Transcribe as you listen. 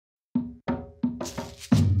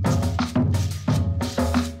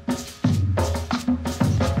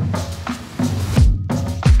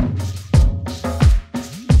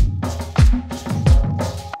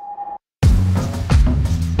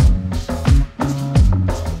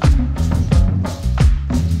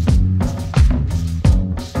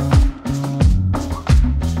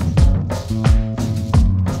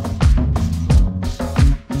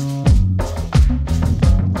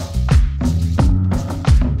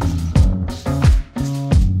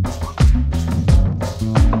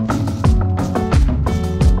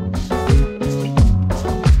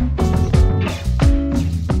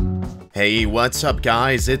Hey, what's up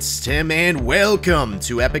guys, it's Tim and welcome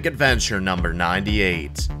to Epic Adventure number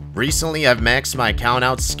 98. Recently I've maxed my account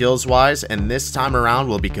out skills wise, and this time around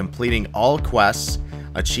we'll be completing all quests,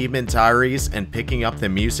 achievement diaries, and picking up the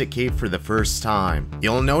music cape for the first time.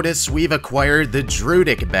 You'll notice we've acquired the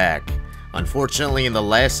Druidic back. Unfortunately, in the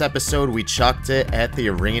last episode we chucked it at the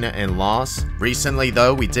arena and lost. Recently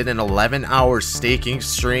though, we did an 11-hour staking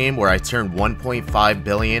stream where I turned 1.5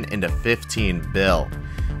 billion into 15 bill.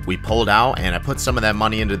 We pulled out and I put some of that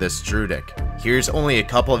money into this Druidic. Here's only a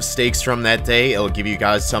couple of stakes from that day. It'll give you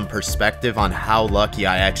guys some perspective on how lucky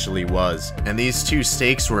I actually was. And these two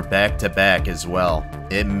stakes were back to back as well.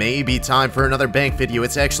 It may be time for another bank video.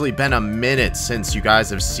 It's actually been a minute since you guys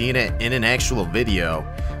have seen it in an actual video.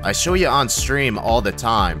 I show you on stream all the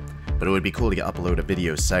time, but it would be cool to upload a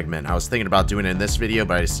video segment. I was thinking about doing it in this video,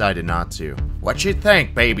 but I decided not to. What you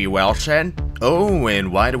think, baby Welchen? Oh,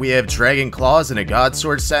 and why do we have Dragon Claws and a God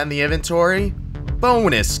Sword set in the inventory?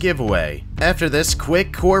 Bonus giveaway. After this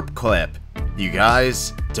quick corp clip, you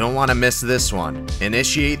guys don't want to miss this one.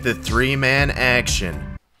 Initiate the 3-man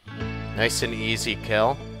action. Nice and easy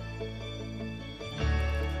kill.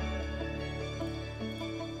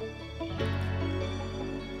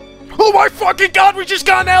 Oh my fucking god, we just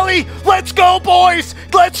got an Ellie! Let's go, boys!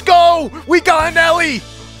 Let's go! We got an Ellie!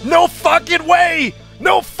 No fucking way!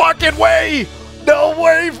 No fucking way! No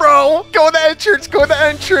way, bro! Go to the entrance! Go to the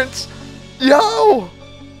entrance! Yo!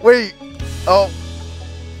 Wait. Oh.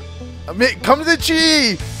 Come to the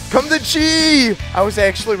G! Come to the G! I was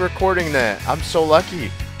actually recording that. I'm so lucky.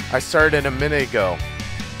 I started a minute ago.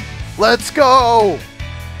 Let's go!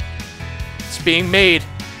 It's being made.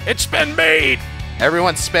 It's been made!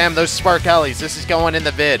 Everyone spam those Sparc Ellies. This is going in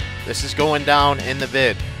the vid. This is going down in the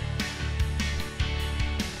vid.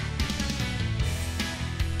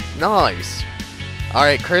 Nice.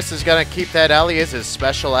 Alright, Chris is gonna keep that Ellie as his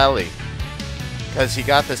special Ellie. Because he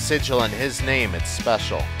got the sigil in his name, it's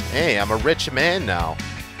special. Hey, I'm a rich man now.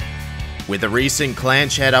 With the recent clan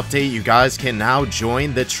chat update, you guys can now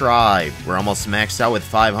join the tribe. We're almost maxed out with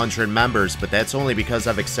 500 members, but that's only because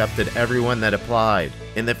I've accepted everyone that applied.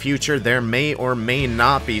 In the future, there may or may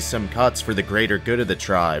not be some cuts for the greater good of the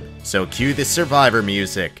tribe. So cue the survivor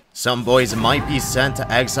music. Some boys might be sent to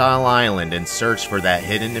Exile Island and search for that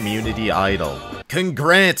hidden immunity idol.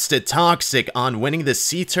 Congrats to Toxic on winning the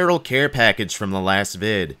Sea Turtle care package from the last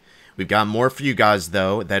vid. We've got more for you guys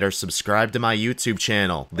though that are subscribed to my YouTube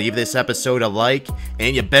channel. Leave this episode a like,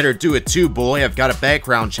 and you better do it too, boy. I've got a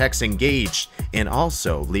background checks engaged. And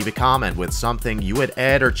also, leave a comment with something you would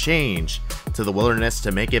add or change to the wilderness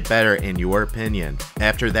to make it better in your opinion.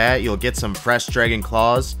 After that, you'll get some fresh Dragon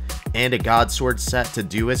Claws and a God Sword set to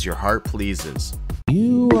do as your heart pleases.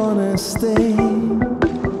 You wanna stay.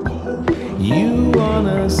 You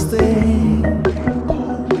wanna stay.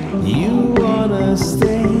 You wanna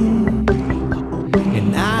stay.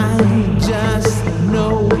 And I just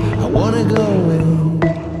know I wanna go away.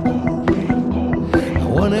 I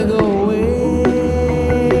wanna go away.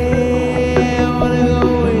 I wanna go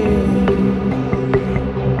away.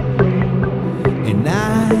 And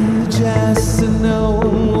I just know I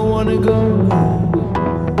wanna go away.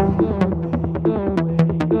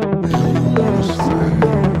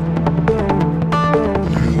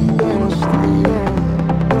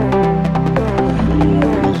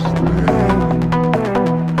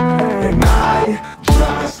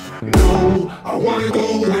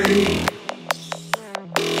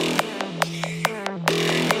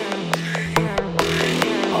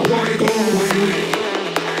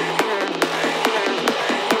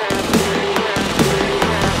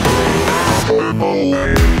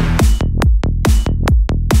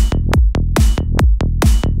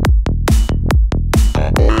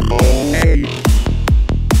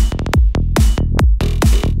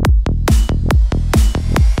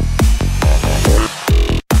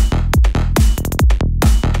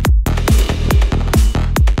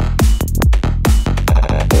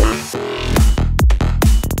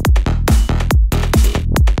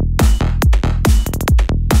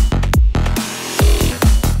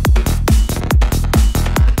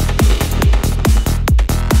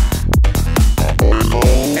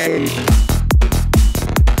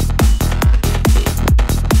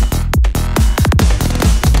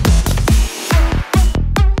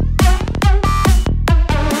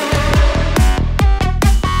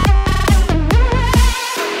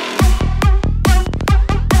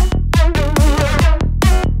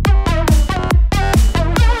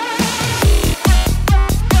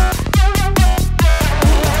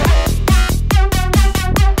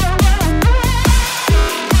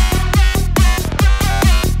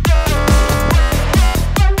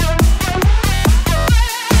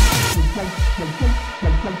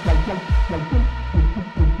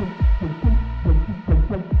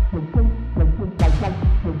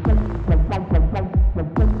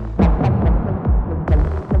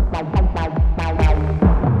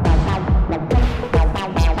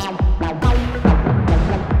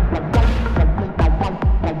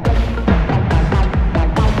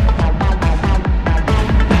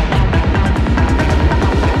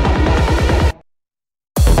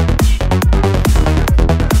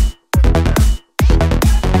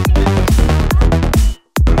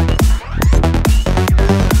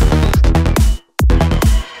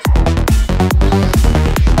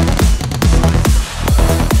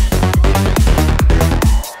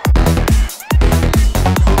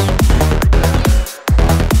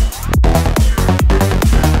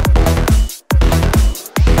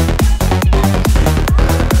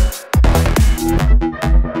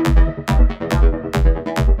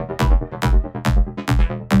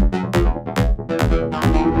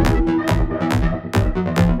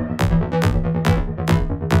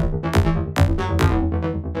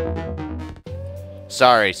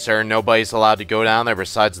 Sorry, sir, nobody's allowed to go down there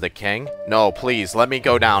besides the king? No, please, let me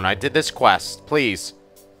go down. I did this quest, please.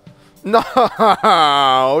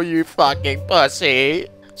 No, you fucking pussy.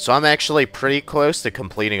 So I'm actually pretty close to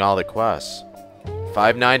completing all the quests.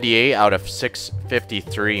 598 out of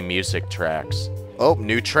 653 music tracks. Oh,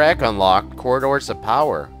 new track unlocked, Corridors of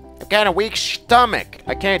Power. I've got a weak stomach.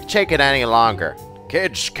 I can't take it any longer.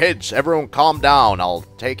 Kids, everyone calm down. I'll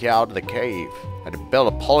take you out of the cave. I had to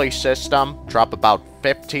build a pulley system, drop about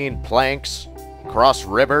 15 planks, cross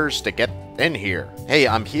rivers to get in here. Hey,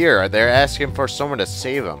 I'm here. They're asking for someone to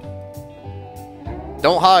save them.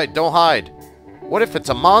 Don't hide, don't hide. What if it's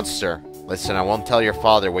a monster? Listen, I won't tell your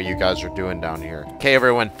father what you guys are doing down here. Okay,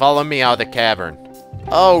 everyone, follow me out of the cavern.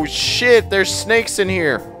 Oh, shit, there's snakes in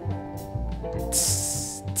here.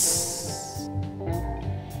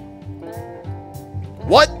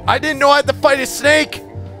 What? I didn't know I had to fight a snake!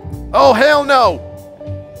 Oh, hell no!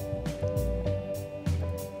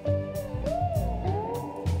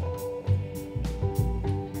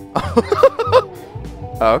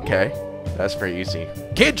 Okay, that's pretty easy.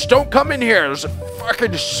 Kids, don't come in here! There's a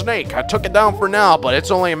fucking snake! I took it down for now, but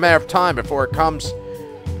it's only a matter of time before it comes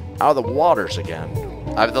out of the waters again.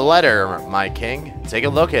 I have the letter, my king. Take a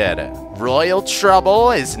look at it. Royal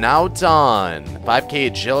trouble is now done. 5k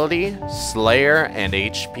agility, slayer, and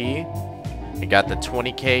HP. You got the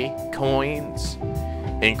 20k coins.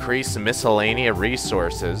 Increase miscellaneous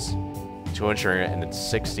resources.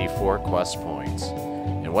 264 quest points.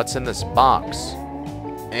 And what's in this box?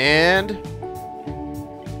 And...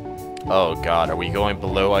 oh god, are we going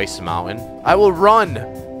below Ice Mountain? I will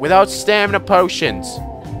run without stamina potions.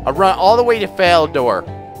 I'll run all the way to Faildor.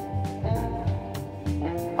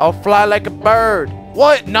 I'll fly like a bird.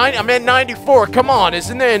 What? I'm at 94. Come on,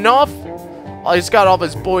 isn't it enough? Oh, he's got all of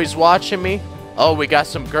his boys watching me. Oh, we got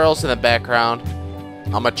some girls in the background.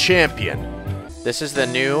 I'm a champion. This is the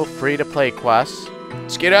new free-to-play quest.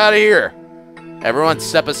 Let's get out of here. Everyone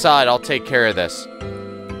step aside. I'll take care of this.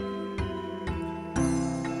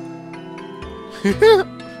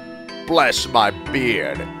 Bless my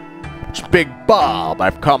beard. It's Big Bob.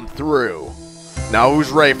 I've come through. Now who's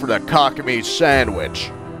ready for the cock-meat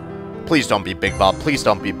sandwich? Please don't be Big Bob. Please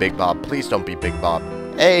don't be Big Bob. Please don't be Big Bob.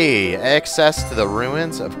 Hey, access to the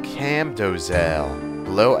ruins of Camdozel.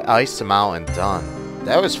 Below Ice Mountain done.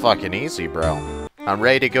 That was fucking easy, bro. I'm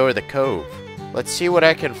ready to go to the cove. Let's see what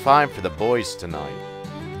I can find for the boys tonight.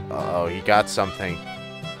 Uh-oh, he got something.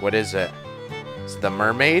 What is it? Is it the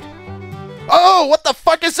mermaid? Oh, what the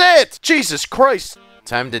fuck is it? Jesus Christ.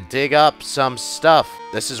 Time to dig up some stuff.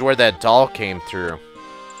 This is where that doll came through.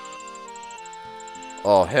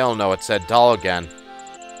 Oh, hell no, it's that doll again.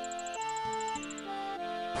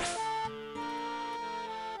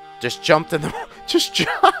 Just jumped in the... just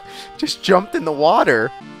jumped in the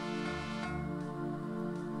water.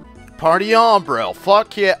 Party on, bro.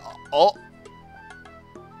 Fuck yeah. Oh.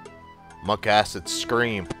 Muck acid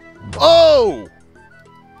scream. Oh!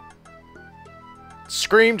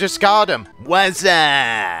 Scream just got him. What's up?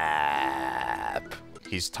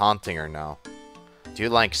 He's taunting her now. Do you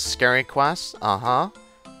like scary quests? Uh-huh.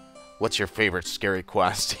 What's your favorite scary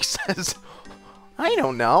quest? He says. I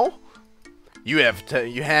don't know. You have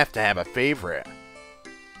to have a favorite.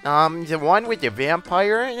 The one with the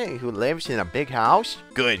vampire who lives in a big house?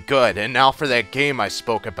 Good, good. And now for that game I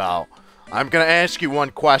spoke about. I'm gonna ask you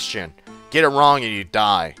one question. Get it wrong and you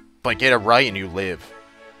die. But get it right and you live.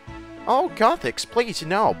 Oh, Gothics, please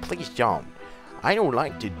no. Please don't. I don't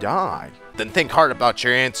like to die. Then think hard about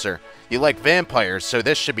your answer. You like vampires, so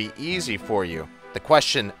this should be easy for you. The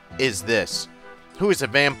question is this. Who is a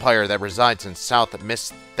vampire that resides in South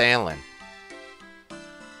Misthalin?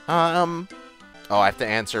 Oh, I have to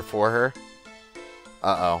answer for her?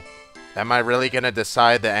 Uh-oh. Am I really gonna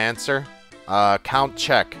decide the answer? Count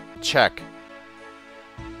check. Check.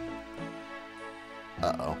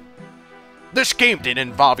 Uh-oh. This game didn't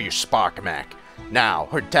involve you, Sparc, Mac. Now,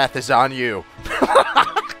 her death is on you.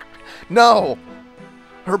 No!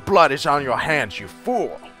 Her blood is on your hands, you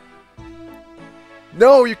fool.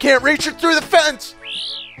 No, you can't reach it through the fence!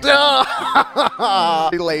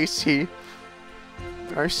 Lacey.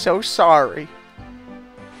 I'm so sorry.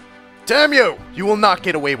 Damn you! You will not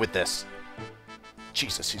get away with this.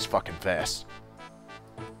 Jesus, he's fucking fast.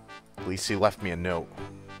 At least he left me a note.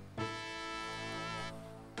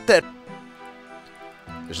 That...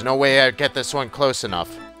 There's no way I'd get this one close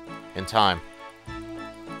enough. In time.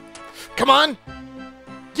 Come on!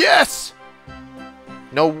 Yes!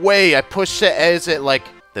 No way, I pushed it as it like...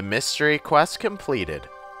 The mystery quest completed.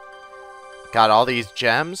 Got all these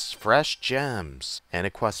gems, fresh gems, and a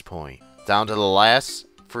quest point. Down to the last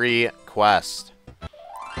free quest.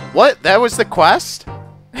 What? That was the quest?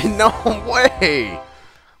 No way!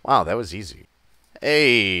 Wow, that was easy.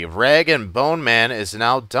 Hey, Rag and Bone Man is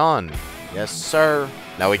now done. Yes, sir.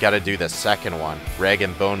 Now we gotta do the second one. Rag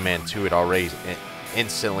and Bone Man 2 had already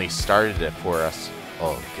instantly started it for us.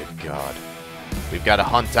 Oh, good God. We've got to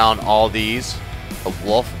hunt down all these. A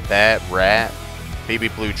wolf, bat, rat, baby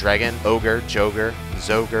blue dragon, ogre, joger,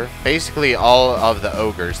 zoger. Basically all of the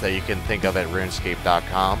ogres that you can think of at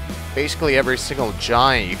runescape.com. Basically every single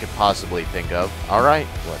giant you could possibly think of. Alright,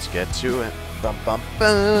 let's get to it. Bum bum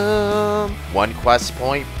bum. 1 quest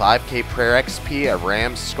point, 5k prayer XP, a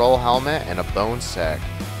ram's skull helmet, and a bone sack.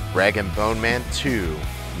 Rag and Bone Man 2.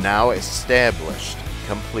 Now established.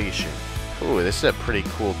 Completion. Ooh, this is a pretty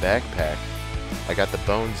cool backpack. I got the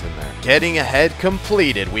bones in there. Getting ahead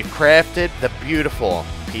completed. We've crafted the beautiful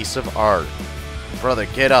piece of art. Brother,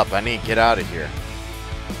 get up. I need to get out of here.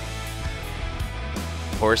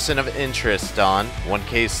 Person of interest done.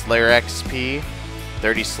 1k Slayer XP.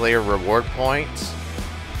 30 Slayer reward points.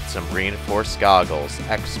 Some reinforced goggles.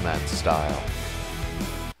 X-Men style.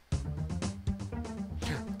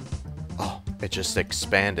 Oh, it just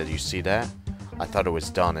expanded. You see that? I thought it was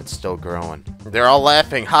done. It's still growing. They're all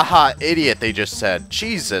laughing. Haha, idiot, they just said.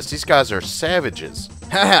 Jesus, these guys are savages.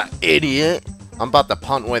 Haha, idiot. I'm about to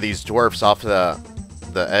punt one of these dwarfs off the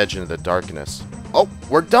edge into the darkness. Oh,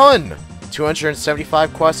 we're done.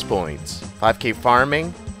 275 quest points. 5k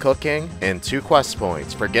farming, cooking, and 2 quest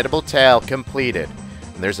points. Forgettable tale completed.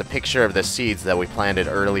 And there's a picture of the seeds that we planted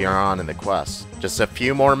earlier on in the quest. Just a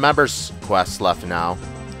few more members quests left now.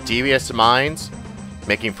 Devious Minds,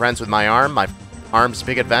 making friends with my arm's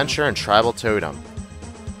big adventure, and tribal totem.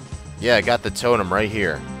 Yeah, I got the totem right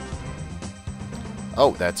here.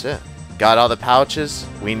 Oh, that's it. Got all the pouches.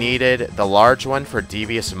 We needed the large one for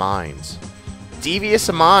Devious Minds.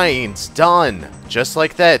 Devious Minds, done. Just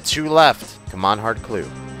like that, 2 left. Come on, hard clue.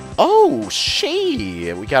 Oh,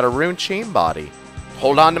 shit. We got a rune chain body.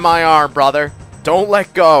 Hold on to my arm, brother. Don't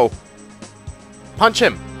let go. Punch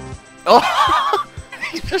him. Oh,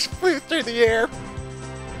 he just flew through the air.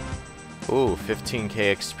 Ooh,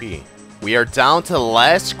 15k XP. We are down to the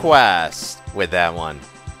last quest with that one.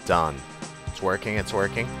 Done. It's working, it's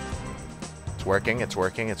working. It's working, it's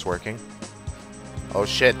working, it's working. Oh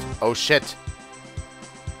shit, oh shit.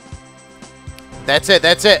 That's it,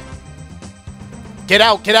 that's it. Get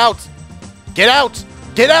out, get out. Get out,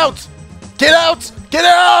 get out. Get out, get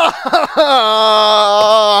out.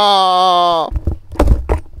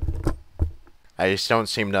 I just don't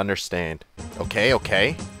seem to understand. Okay,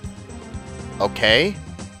 okay. Okay.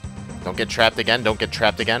 Don't get trapped again. Don't get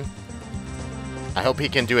trapped again. I hope he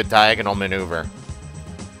can do a diagonal maneuver.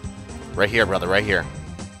 Right here, brother. Right here.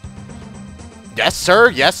 Yes,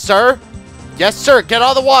 sir. Yes, sir. Yes, sir. Get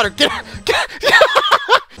out of the water. Get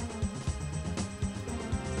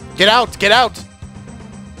Get out. Get out.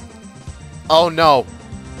 Oh, no.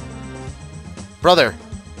 Brother.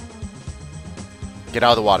 Get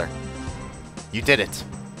out of the water. You did it.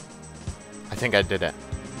 I think I did it.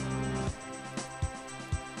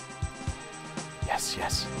 Yes,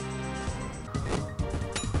 yes.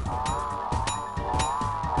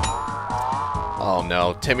 Oh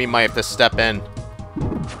no, Timmy might have to step in.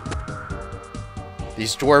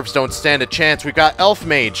 These dwarves don't stand a chance. We've got Elf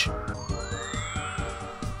Mage.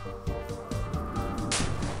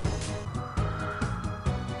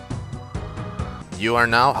 You are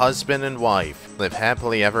now husband and wife. Live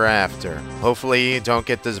happily ever after. Hopefully you don't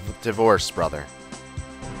get divorced, brother.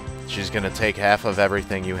 She's gonna take half of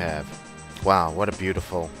everything you have. Wow, what a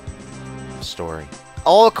beautiful story.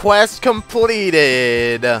 All quests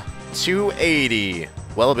completed! 280.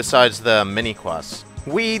 Well, besides the mini quests.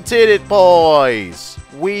 We did it, boys!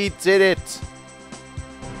 We did it!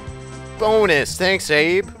 Bonus! Thanks,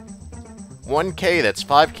 Abe! 1k, that's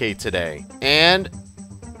 5k today. And...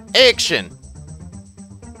 action!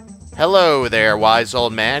 Hello there, wise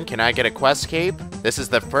old man. Can I get a quest cape? This is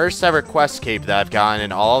the first ever quest cape that I've gotten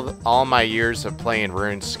in all my years of playing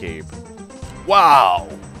RuneScape. Wow!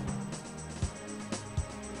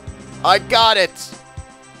 I got it!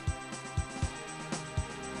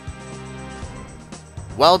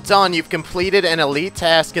 Well done, you've completed an elite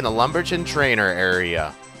task in the Lumberjack Trainer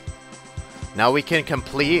area. Now we can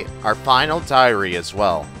complete our final diary as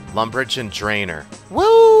well. Lumberjack Drainer.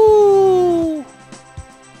 Woo!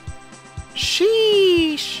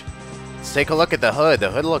 Sheesh! Let's take a look at the hood.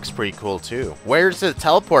 The hood looks pretty cool too. Where does the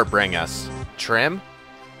teleport bring us? Trim?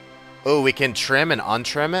 Oh, we can trim and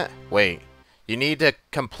untrim it? Wait. You need to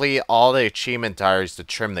complete all the achievement diaries to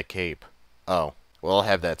trim the cape. Oh, we'll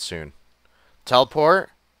have that soon. Teleport?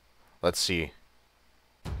 Let's see.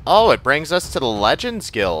 Oh, it brings us to the Legends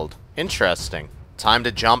Guild. Interesting. Time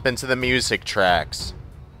to jump into the music tracks.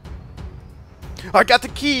 I got the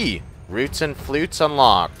key! Roots and flutes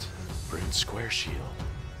unlocked. Rune square shield.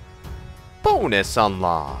 Bonus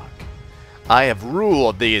unlock. I have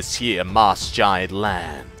ruled this here moss giant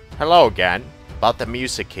land. Hello again. About the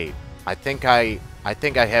music cape. I think I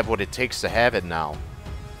have what it takes to have it now.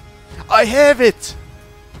 I have it!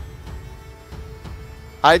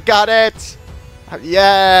 I got it!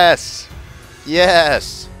 Yes!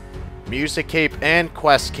 Yes! Music cape and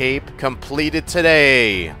quest cape completed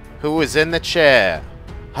today. Who was in the chat?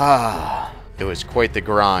 Ah, it was quite the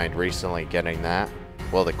grind recently getting that.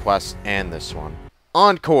 Well, the quest and this one.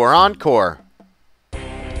 Encore, encore!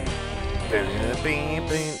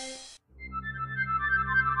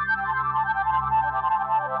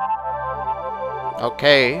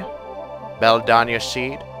 Okay, Beldania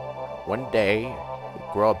seed. One day,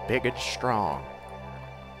 you'll grow up big and strong.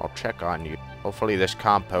 I'll check on you. Hopefully this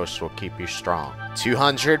compost will keep you strong.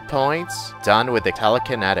 200 points. Done with the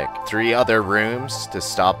telekinetic. 3 other rooms to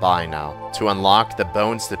stop by now. To unlock the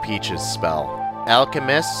Bones the Peaches spell.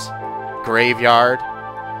 Alchemists, Graveyard,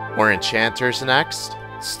 or Enchanters next.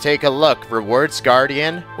 Let's take a look. Rewards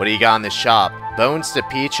Guardian. What do you got in the shop? Bones the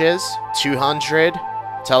Peaches. 200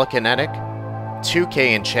 telekinetic.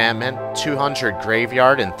 2k enchantment. 200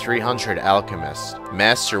 Graveyard and 300 Alchemist.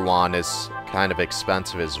 Master Wand is kind of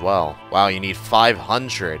expensive as well. Wow, you need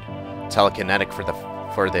 500 telekinetic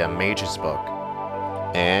for the Mage's Book.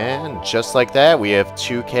 And just like that, we have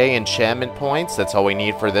 2k enchantment points. That's all we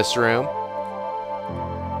need for this room.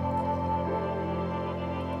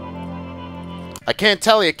 I can't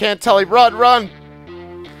tell you, run, run!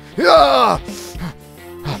 Ah!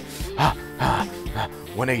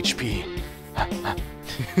 1 HP.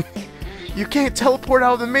 You can't teleport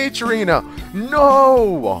out of the mage arena!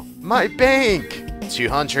 No! My bank!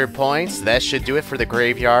 200 points. That should do it for the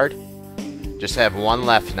graveyard. Just have 1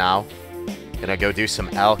 left now. Gonna go do some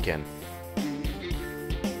Alkin.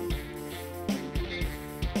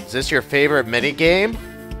 Is this your favorite minigame?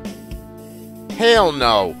 Hell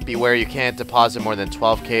no! Beware you can't deposit more than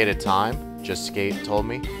 12k at a time. Just Skate told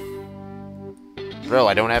me. Bro,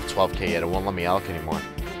 I don't have 12k yet. It won't let me Alk anymore.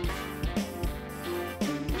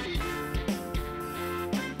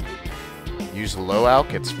 Use low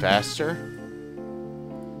Alk, it's faster.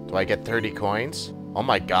 Do I get 30 coins? Oh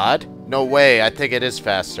my god. No way, I think it is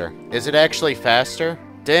faster. Is it actually faster?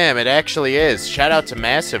 Damn, it actually is. Shout out to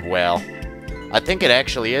Massive Whale. I think it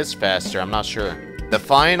actually is faster, I'm not sure. The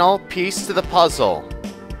final piece to the puzzle.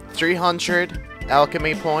 300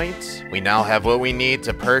 alchemy points. We now have what we need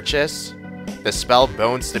to purchase the spell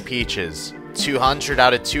Bones to Peaches. 200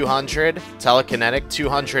 out of 200 telekinetic,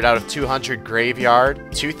 200 out of 200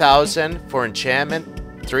 graveyard, 2000 for enchantment,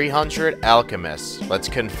 300 alchemist. Let's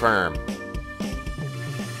confirm.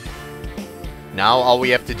 Now all we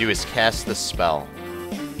have to do is cast the spell.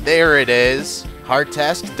 There it is. Hard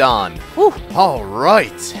task done. Whew. All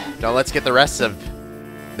right. Now let's get the rest of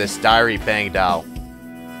this diary banged out.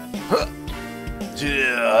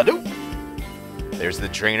 There's the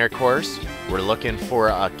trainer course. We're looking for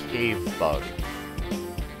a cave bug.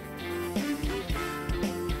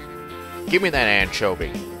 Give me that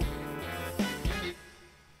anchovy.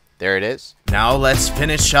 There it is. Now let's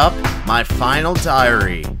finish up my final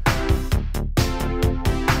diary.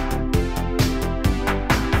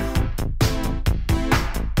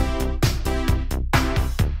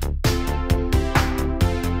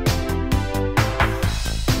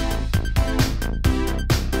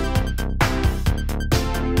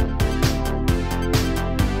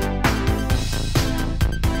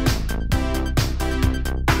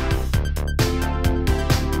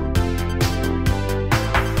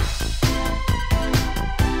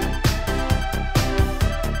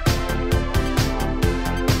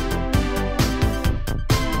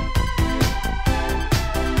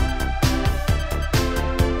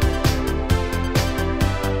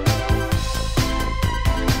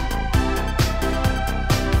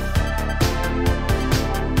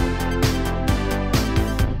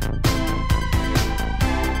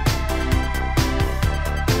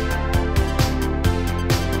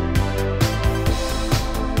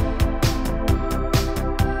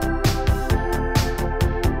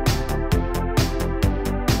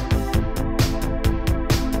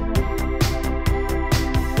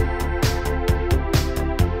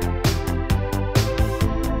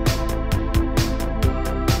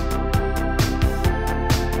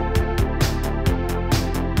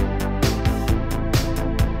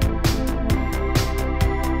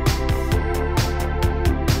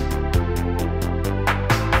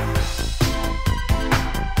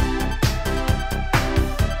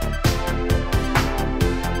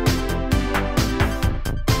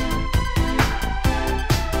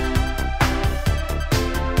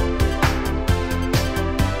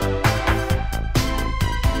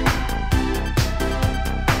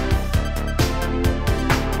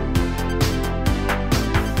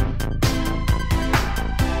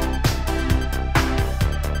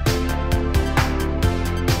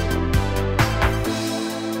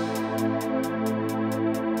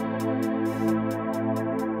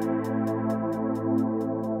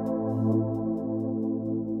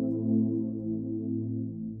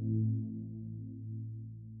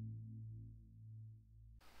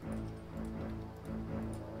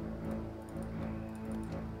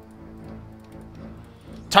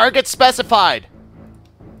 Target specified.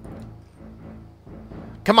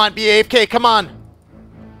 Come on, be AFK, come on.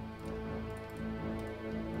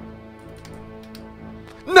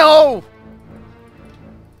 No!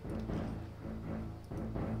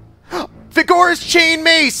 Vigorous chain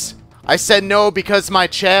mace! I said no because my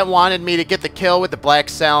chat wanted me to get the kill with the black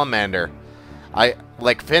salamander. I,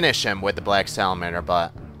 like, finish him with the black salamander,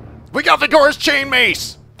 but... We got Vigorous chain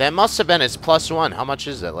mace! That must have been his +1. How much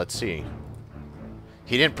is it? Let's see.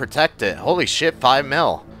 He didn't protect it. Holy shit, 5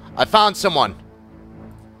 mil. I found someone.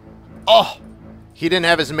 Oh! He didn't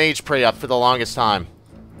have his mage prey up for the longest time.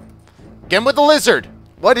 Get him with the lizard!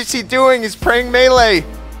 What is he doing? He's praying melee!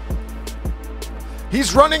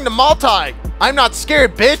 He's running to multi! I'm not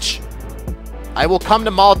scared, bitch! I will come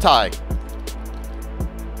to multi.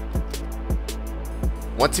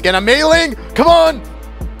 Once again, I'm meleeing! Come on!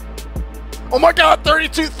 Oh my god,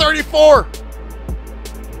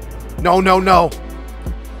 32-34! No, no, no.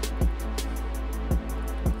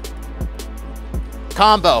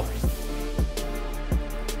 Combo.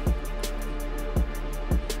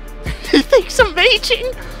 He thinks I'm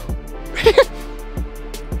maging!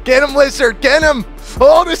 Get him, lizard! Get him!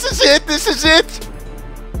 Oh, this is it! This is it!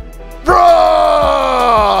 Bro!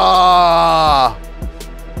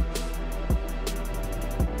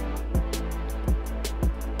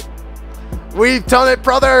 We've done it,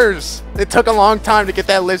 brothers! It took a long time to get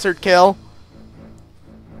that lizard kill.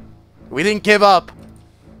 We didn't give up.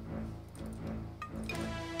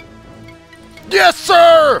 Yes,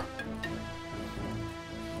 sir!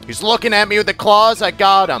 He's looking at me with the claws. I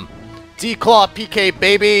got him. D-Claw PK,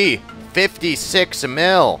 baby! 56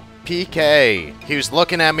 mil. PK. He was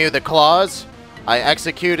looking at me with the claws. I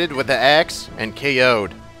executed with the axe and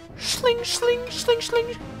KO'd. Sling, sling, sling,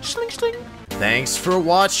 sling, sling, sling. Thanks for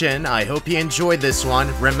watching. I hope you enjoyed this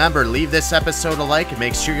one. Remember, leave this episode a like and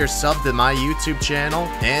make sure you're subbed to my YouTube channel.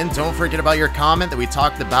 And don't forget about your comment that we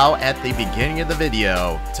talked about at the beginning of the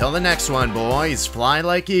video. Till the next one, boys. Fly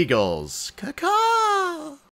like eagles. Caw-caw!